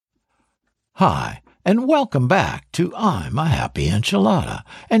Hi, and welcome back to I'm a Happy Enchilada.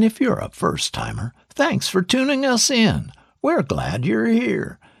 And if you're a first-timer, thanks for tuning us in. We're glad you're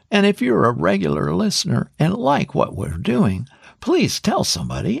here. And if you're a regular listener and like what we're doing, please tell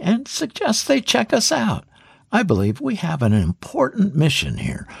somebody and suggest they check us out. I believe we have an important mission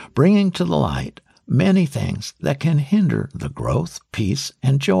here, bringing to the light many things that can hinder the growth, peace,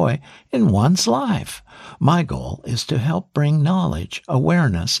 and joy in one's life. My goal is to help bring knowledge,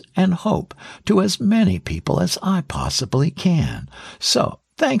 awareness, and hope to as many people as I possibly can. So,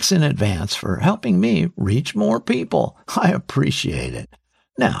 thanks in advance for helping me reach more people. I appreciate it.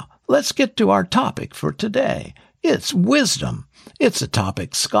 Now, let's get to our topic for today. It's wisdom. It's a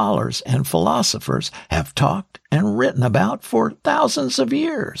topic scholars and philosophers have talked and written about for thousands of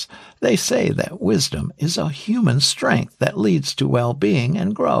years. They say that wisdom is a human strength that leads to well-being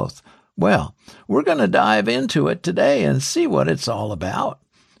and growth. Well, we're going to dive into it today and see what it's all about.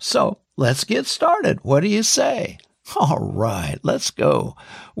 So, let's get started. What do you say? All right, let's go.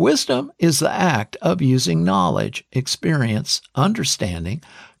 Wisdom is the act of using knowledge, experience, understanding,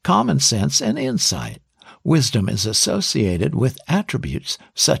 common sense, and insight. Wisdom is associated with attributes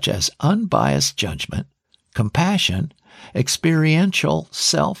such as unbiased judgment, compassion, experiential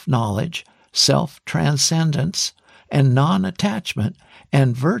self-knowledge, self-transcendence, and non-attachment,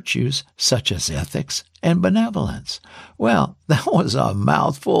 and virtues such as ethics and benevolence. Well, that was a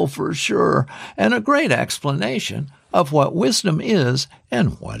mouthful for sure, and a great explanation of what wisdom is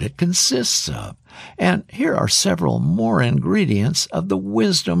and what it consists of. And here are several more ingredients of the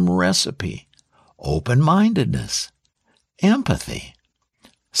wisdom recipe: open-mindedness, empathy,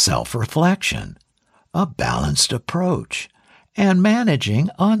 self-reflection, a balanced approach, and managing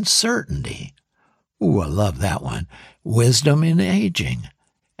uncertainty. Ooh, I love that one. Wisdom in aging,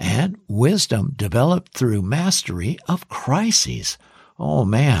 and wisdom developed through mastery of crises. Oh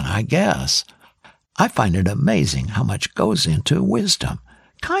man, I guess. I find it amazing how much goes into wisdom.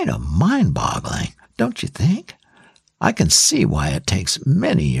 Kind of mind-boggling, don't you think? I can see why it takes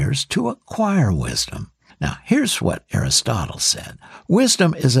many years to acquire wisdom. Now, here's what Aristotle said.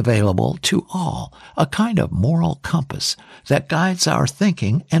 Wisdom is available to all, a kind of moral compass that guides our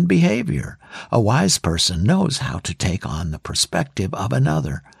thinking and behavior. A wise person knows how to take on the perspective of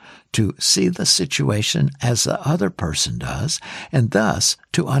another, to see the situation as the other person does, and thus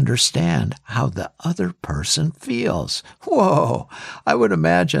to understand how the other person feels. Whoa! I would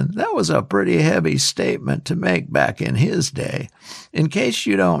imagine that was a pretty heavy statement to make back in his day. In case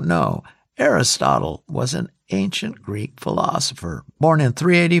you don't know, Aristotle was an ancient Greek philosopher, born in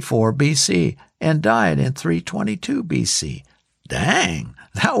 384 BC and died in 322 BC. Dang,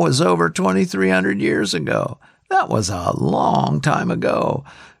 that was over 2,300 years ago. That was a long time ago.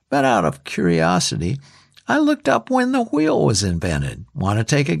 But out of curiosity, I looked up when the wheel was invented. Want to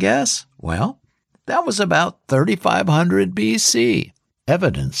take a guess? Well, that was about 3,500 BC.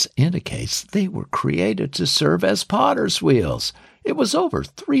 Evidence indicates they were created to serve as potter's wheels. It was over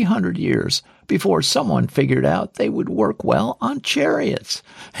 300 years before someone figured out they would work well on chariots.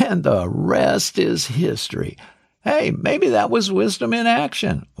 And the rest is history. Hey, maybe that was wisdom in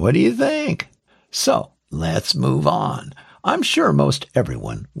action. What do you think? So, let's move on. I'm sure most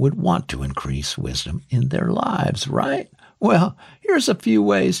everyone would want to increase wisdom in their lives, right? Well, here's a few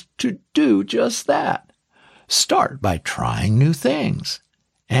ways to do just that. Start by trying new things.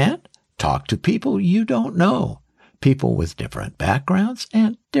 And talk to people you don't know, people with different backgrounds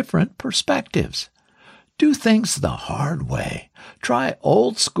and different perspectives. Do things the hard way. Try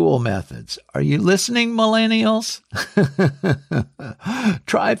old school methods. Are you listening, millennials?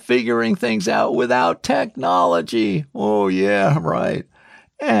 Try figuring things out without technology. Oh, yeah, right.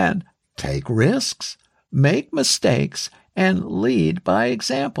 And take risks, make mistakes, and lead by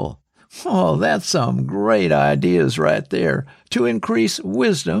example. Oh, that's some great ideas right there to increase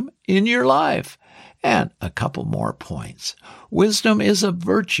wisdom in your life. And a couple more points. Wisdom is a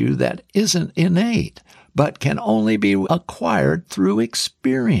virtue that isn't innate, but can only be acquired through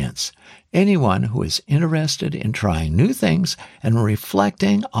experience. Anyone who is interested in trying new things and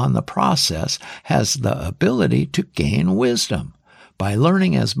reflecting on the process has the ability to gain wisdom. By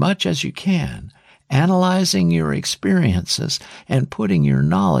learning as much as you can, analyzing your experiences, and putting your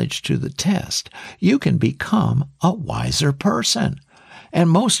knowledge to the test, you can become a wiser person. And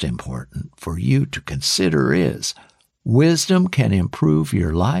most important for you to consider is, wisdom can improve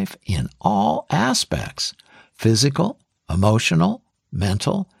your life in all aspects: physical, emotional,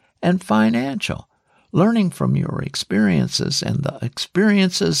 mental, and financial. Learning from your experiences and the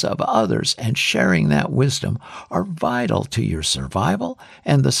experiences of others and sharing that wisdom are vital to your survival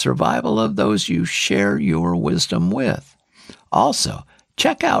and the survival of those you share your wisdom with. Also,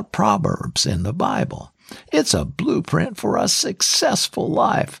 check out Proverbs in the Bible. It's a blueprint for a successful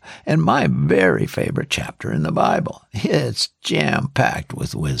life and my very favorite chapter in the Bible. It's jam-packed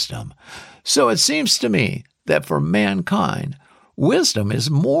with wisdom. So it seems to me that for mankind, wisdom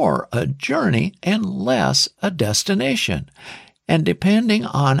is more a journey and less a destination. And depending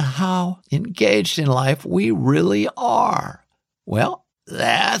on how engaged in life we really are. Well,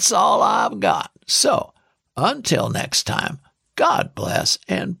 that's all I've got. So, until next time, God bless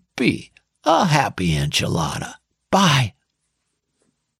and be a happy enchilada. Bye.